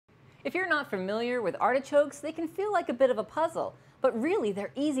If you're not familiar with artichokes, they can feel like a bit of a puzzle, but really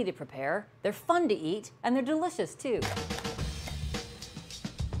they're easy to prepare, they're fun to eat, and they're delicious too.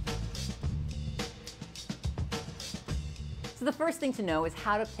 So the first thing to know is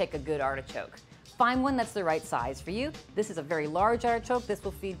how to pick a good artichoke. Find one that's the right size for you. This is a very large artichoke. This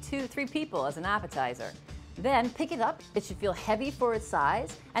will feed 2-3 people as an appetizer. Then pick it up. It should feel heavy for its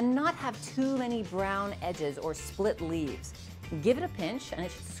size and not have too many brown edges or split leaves. Give it a pinch and it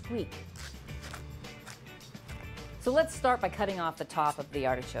should squeak. So let's start by cutting off the top of the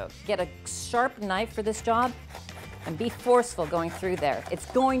artichoke. Get a sharp knife for this job and be forceful going through there. It's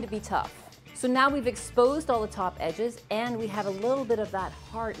going to be tough. So now we've exposed all the top edges and we have a little bit of that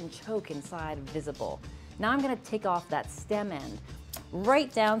heart and choke inside visible. Now I'm going to take off that stem end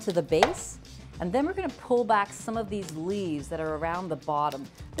right down to the base, and then we're going to pull back some of these leaves that are around the bottom.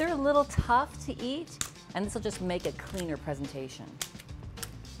 They're a little tough to eat, and this will just make a cleaner presentation.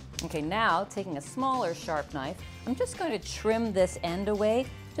 Okay, now taking a smaller sharp knife, I'm just going to trim this end away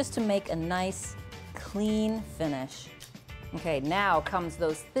just to make a nice clean finish. Okay, now comes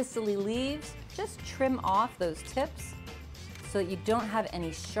those thistle-y leaves. Just trim off those tips so that you don't have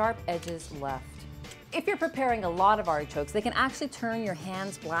any sharp edges left. If you're preparing a lot of artichokes, they can actually turn your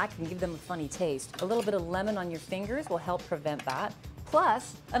hands black and give them a funny taste. A little bit of lemon on your fingers will help prevent that.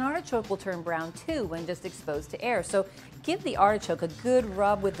 Plus, an artichoke will turn brown too when just exposed to air. So give the artichoke a good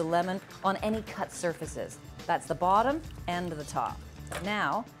rub with the lemon on any cut surfaces. That's the bottom and the top.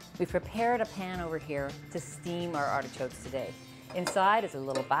 Now, we've prepared a pan over here to steam our artichokes today. Inside is a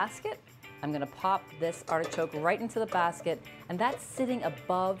little basket. I'm going to pop this artichoke right into the basket, and that's sitting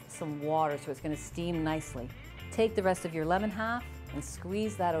above some water, so it's going to steam nicely. Take the rest of your lemon half and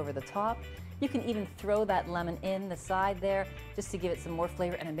squeeze that over the top. You can even throw that lemon in the side there just to give it some more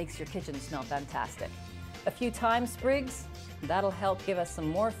flavor, and it makes your kitchen smell fantastic. A few thyme sprigs, that'll help give us some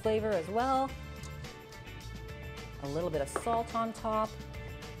more flavor as well. A little bit of salt on top,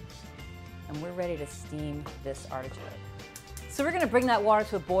 and we're ready to steam this artichoke. So we're going to bring that water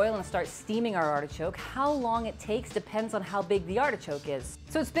to a boil and start steaming our artichoke. How long it takes depends on how big the artichoke is.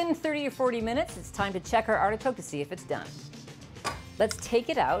 So it's been 30 or 40 minutes. It's time to check our artichoke to see if it's done. Let's take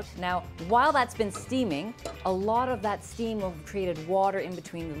it out. Now, while that's been steaming, a lot of that steam will have created water in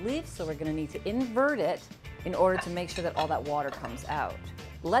between the leaves, so we're going to need to invert it in order to make sure that all that water comes out.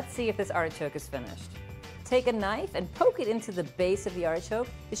 Let's see if this artichoke is finished. Take a knife and poke it into the base of the artichoke.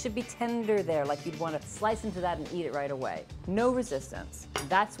 It should be tender there, like you'd want to slice into that and eat it right away. No resistance.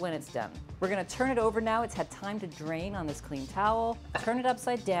 That's when it's done. We're going to turn it over now. It's had time to drain on this clean towel. Turn it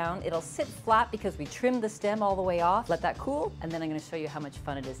upside down. It'll sit flat because we trimmed the stem all the way off. Let that cool, and then I'm going to show you how much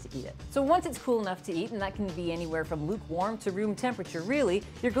fun it is to eat it. So once it's cool enough to eat, and that can be anywhere from lukewarm to room temperature really,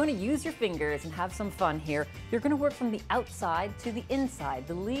 you're going to use your fingers and have some fun here. You're going to work from the outside to the inside.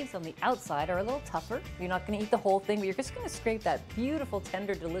 The leaves on the outside are a little tougher. You're not going to eat the whole thing, but you're just going to scrape that beautiful,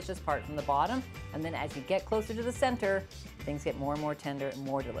 tender, delicious part from the bottom, and then as you get closer to the center, things get more and more tender and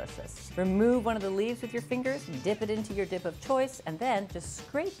more delicious. Remove one of the leaves with your fingers, dip it into your dip of choice, and then just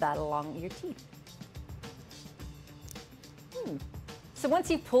scrape that along your teeth. So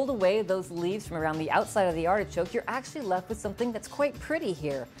once you've pulled away those leaves from around the outside of the artichoke, you're actually left with something that's quite pretty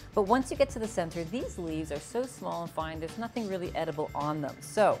here. But once you get to the center, these leaves are so small and fine, there's nothing really edible on them.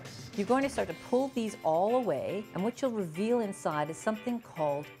 So you're going to start to pull these all away, and what you'll reveal inside is something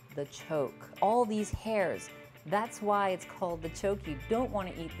called the choke. All these hairs. That's why it's called the choke. You don't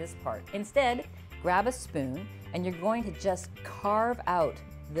want to eat this part. Instead, grab a spoon and you're going to just carve out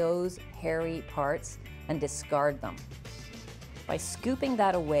those hairy parts and discard them. By scooping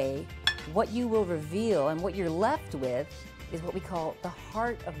that away, what you will reveal and what you're left with is what we call the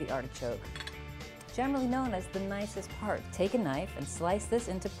heart of the artichoke, generally known as the nicest part. Take a knife and slice this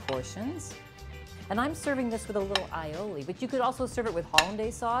into portions. And I'm serving this with a little aïoli, but you could also serve it with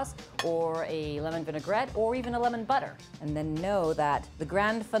Hollandaise sauce or a lemon vinaigrette or even a lemon butter. And then know that the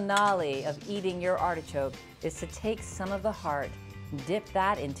grand finale of eating your artichoke is to take some of the heart, dip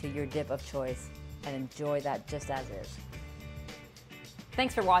that into your dip of choice, and enjoy that just as is.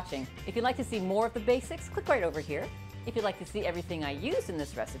 Thanks for watching. If you'd like to see more of the basics, click right over here. If you'd like to see everything I used in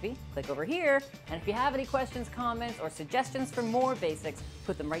this recipe, click over here. And if you have any questions, comments, or suggestions for more basics,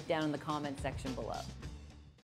 put them right down in the comment section below.